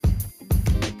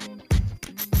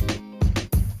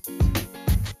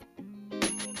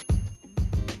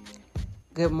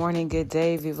Good morning, good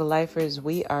day, Viva Lifers.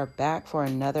 We are back for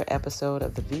another episode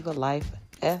of the Viva Life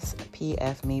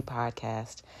SPF Me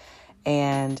podcast.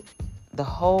 And the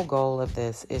whole goal of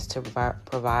this is to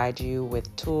provide you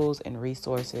with tools and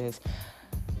resources,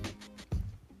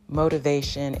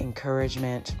 motivation,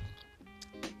 encouragement,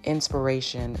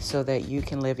 inspiration, so that you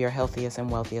can live your healthiest and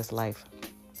wealthiest life.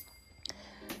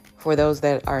 For those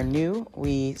that are new,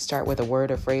 we start with a word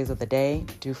or phrase of the day,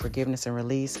 do forgiveness and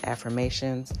release,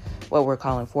 affirmations, what we're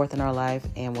calling forth in our life,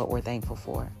 and what we're thankful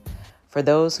for. For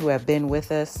those who have been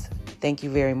with us, thank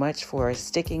you very much for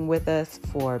sticking with us,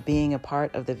 for being a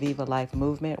part of the Viva Life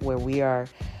movement, where we are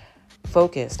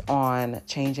focused on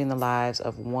changing the lives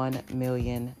of 1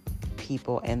 million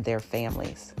people and their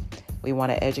families. We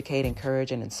want to educate,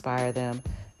 encourage, and inspire them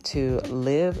to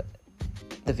live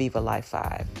the Viva Life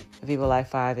 5. Viva Life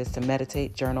 5 is to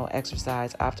meditate, journal,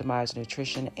 exercise, optimize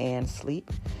nutrition and sleep,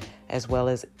 as well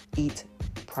as eat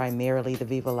primarily the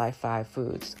Viva Life 5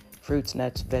 foods: fruits,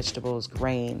 nuts, vegetables,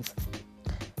 grains.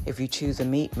 If you choose a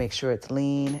meat, make sure it's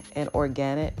lean and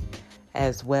organic,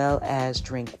 as well as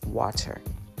drink water.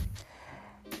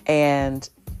 And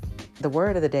the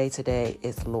word of the day today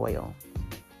is loyal.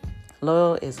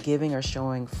 Loyal is giving or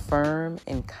showing firm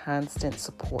and constant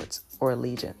support or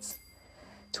allegiance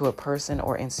to a person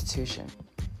or institution.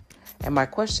 And my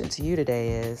question to you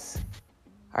today is,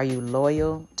 are you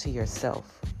loyal to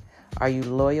yourself? Are you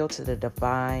loyal to the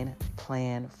divine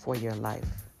plan for your life?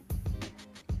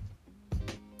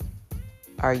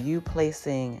 Are you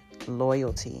placing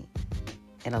loyalty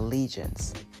and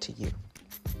allegiance to you?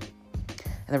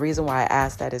 And the reason why I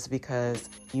ask that is because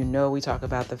we talk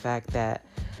about the fact that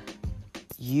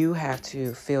you have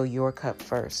to fill your cup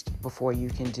first before you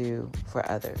can do for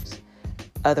others.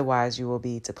 Otherwise, you will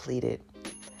be depleted.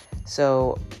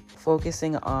 So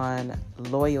focusing on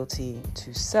loyalty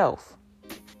to self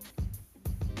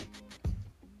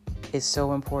is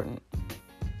so important.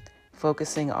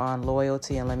 Focusing on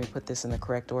loyalty, and let me put this in the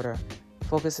correct order,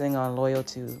 focusing on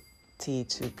loyalty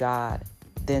to God,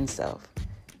 then self,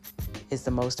 is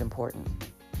the most important.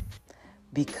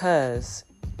 Because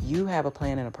you have a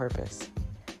plan and a purpose.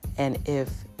 And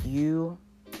if you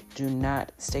do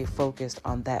not stay focused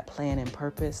on that plan and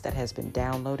purpose that has been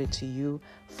downloaded to you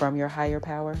from your higher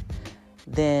power,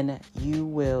 then you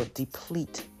will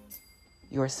deplete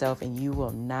yourself and you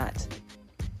will not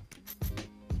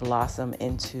blossom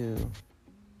into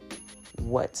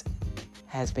what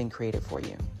has been created for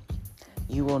you.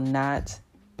 You will not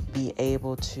be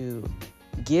able to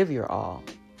give your all,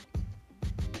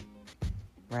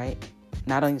 right?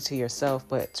 Not only to yourself,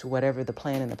 but to whatever the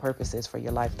plan and the purpose is for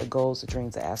your life, the goals, the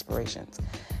dreams, the aspirations.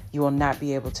 You will not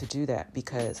be able to do that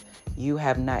because you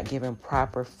have not given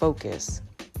proper focus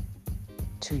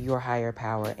to your higher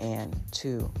power and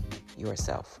to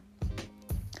yourself.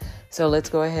 So let's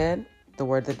go ahead. The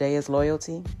word of the day is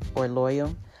loyalty or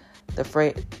loyal.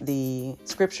 The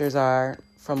scriptures are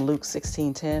from Luke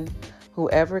 16:10.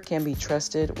 Whoever can be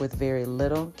trusted with very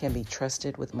little can be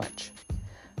trusted with much.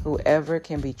 Whoever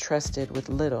can be trusted with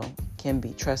little can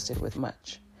be trusted with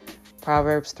much.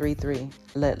 Proverbs 3:3.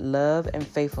 Let love and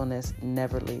faithfulness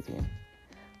never leave you.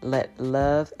 Let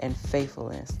love and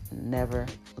faithfulness never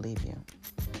leave you.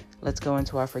 Let's go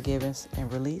into our forgiveness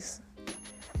and release.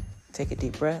 Take a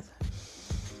deep breath.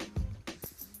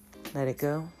 Let it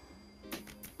go.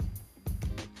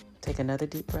 Take another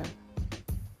deep breath.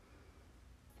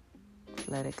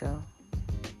 Let it go.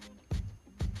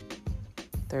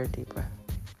 Third deep breath.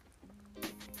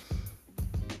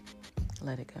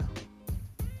 Let it go.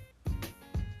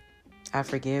 I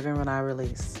forgive and I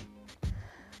release.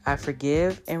 I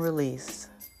forgive and release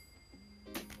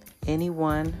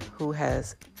anyone who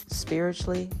has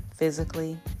spiritually,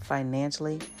 physically,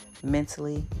 financially,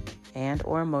 mentally, and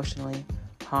or emotionally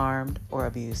harmed or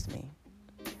abused me.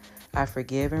 I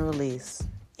forgive and release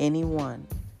anyone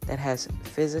that has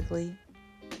physically,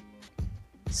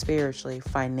 spiritually,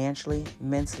 financially,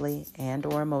 mentally, and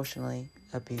or emotionally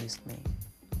abused me.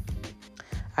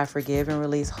 I forgive and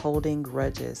release holding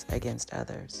grudges against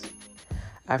others.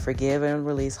 I forgive and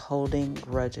release holding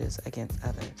grudges against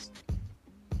others.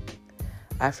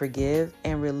 I forgive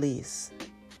and release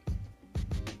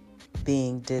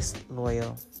being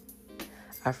disloyal.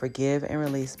 I forgive and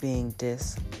release being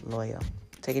disloyal.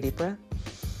 Take a deep breath.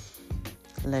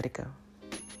 Let it go.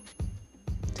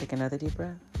 Take another deep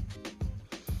breath.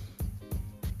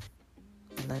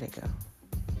 Let it go.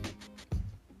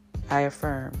 I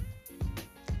affirm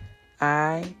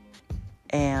I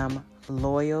am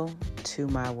loyal to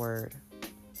my word.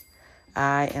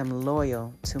 I am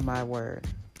loyal to my word.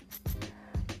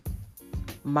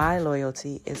 My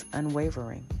loyalty is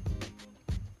unwavering.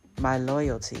 My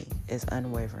loyalty is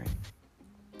unwavering.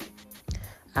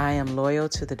 I am loyal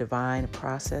to the divine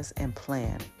process and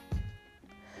plan.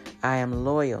 I am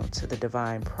loyal to the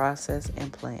divine process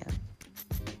and plan.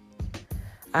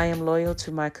 I am loyal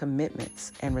to my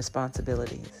commitments and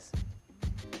responsibilities.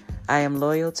 I am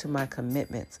loyal to my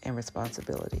commitments and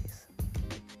responsibilities.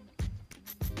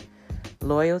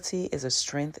 Loyalty is a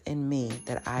strength in me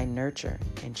that I nurture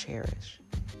and cherish.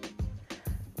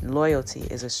 Loyalty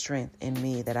is a strength in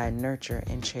me that I nurture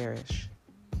and cherish.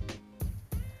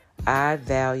 I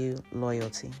value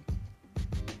loyalty.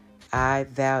 I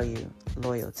value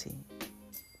loyalty.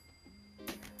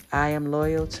 I am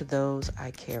loyal to those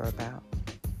I care about.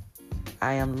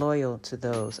 I am loyal to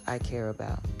those I care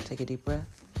about. Take a deep breath.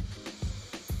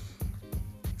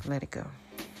 Let it go.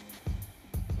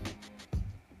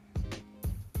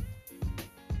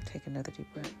 Take another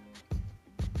deep breath.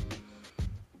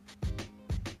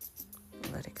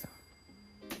 Let it go.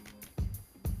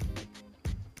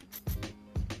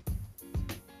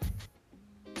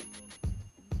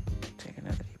 Take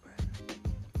another deep breath.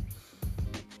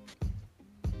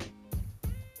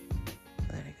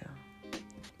 Let it go.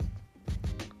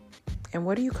 And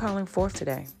what are you calling forth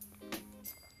today?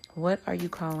 What are you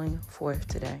calling forth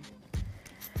today?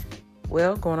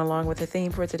 Well, going along with the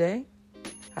theme for today,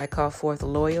 I call forth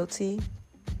loyalty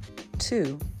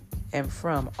to and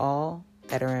from all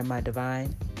that are in my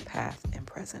divine path and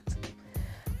presence.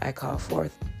 I call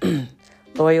forth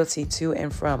loyalty to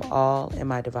and from all in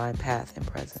my divine path and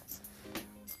presence.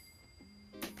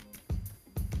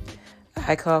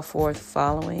 I call forth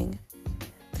following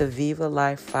the Viva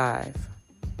Life 5.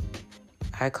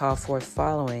 I call forth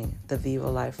following the Viva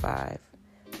Life 5.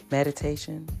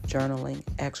 Meditation, journaling,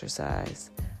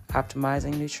 exercise,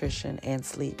 optimizing nutrition and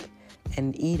sleep,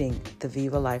 and eating the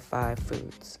Viva Life 5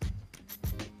 foods.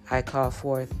 I call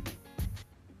forth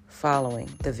following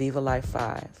the Viva Life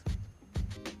 5.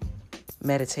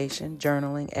 Meditation,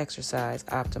 journaling, exercise,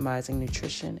 optimizing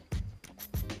nutrition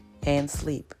and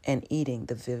sleep, and eating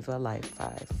the Viva Life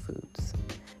 5 foods.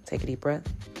 Take a deep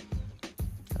breath.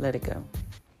 Let it go.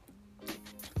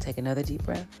 Take another deep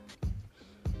breath.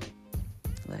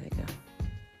 Let it go.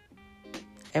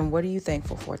 And what are you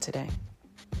thankful for today?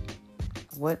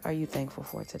 What are you thankful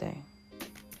for today?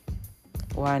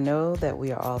 Well, I know that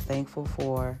we are all thankful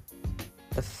for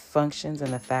the functions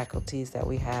and the faculties that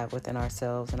we have within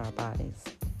ourselves and our bodies.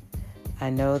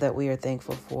 I know that we are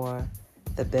thankful for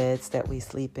the beds that we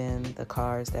sleep in, the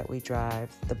cars that we drive,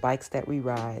 the bikes that we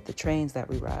ride, the trains that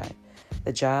we ride,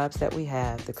 the jobs that we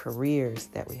have, the careers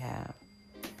that we have.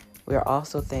 We are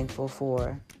also thankful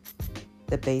for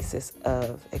the basis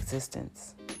of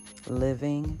existence: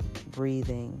 living,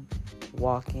 breathing,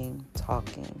 walking,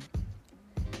 talking.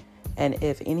 And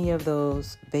if any of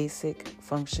those basic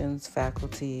functions,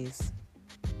 faculties,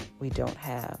 we don't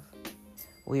have,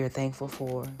 we are thankful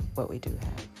for what we do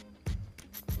have.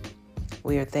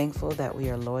 We are thankful that we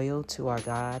are loyal to our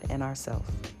God and ourselves,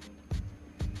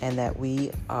 and that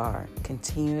we are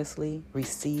continuously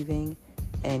receiving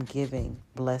and giving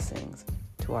blessings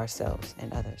to ourselves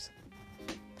and others.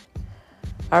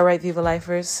 All right, Viva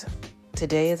Lifers,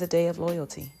 today is a day of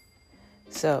loyalty.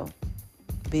 So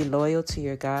be loyal to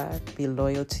your God, be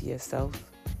loyal to yourself,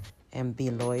 and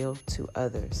be loyal to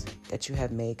others that you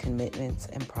have made commitments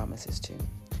and promises to.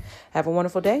 Have a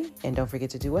wonderful day, and don't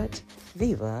forget to do what?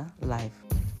 Viva Life.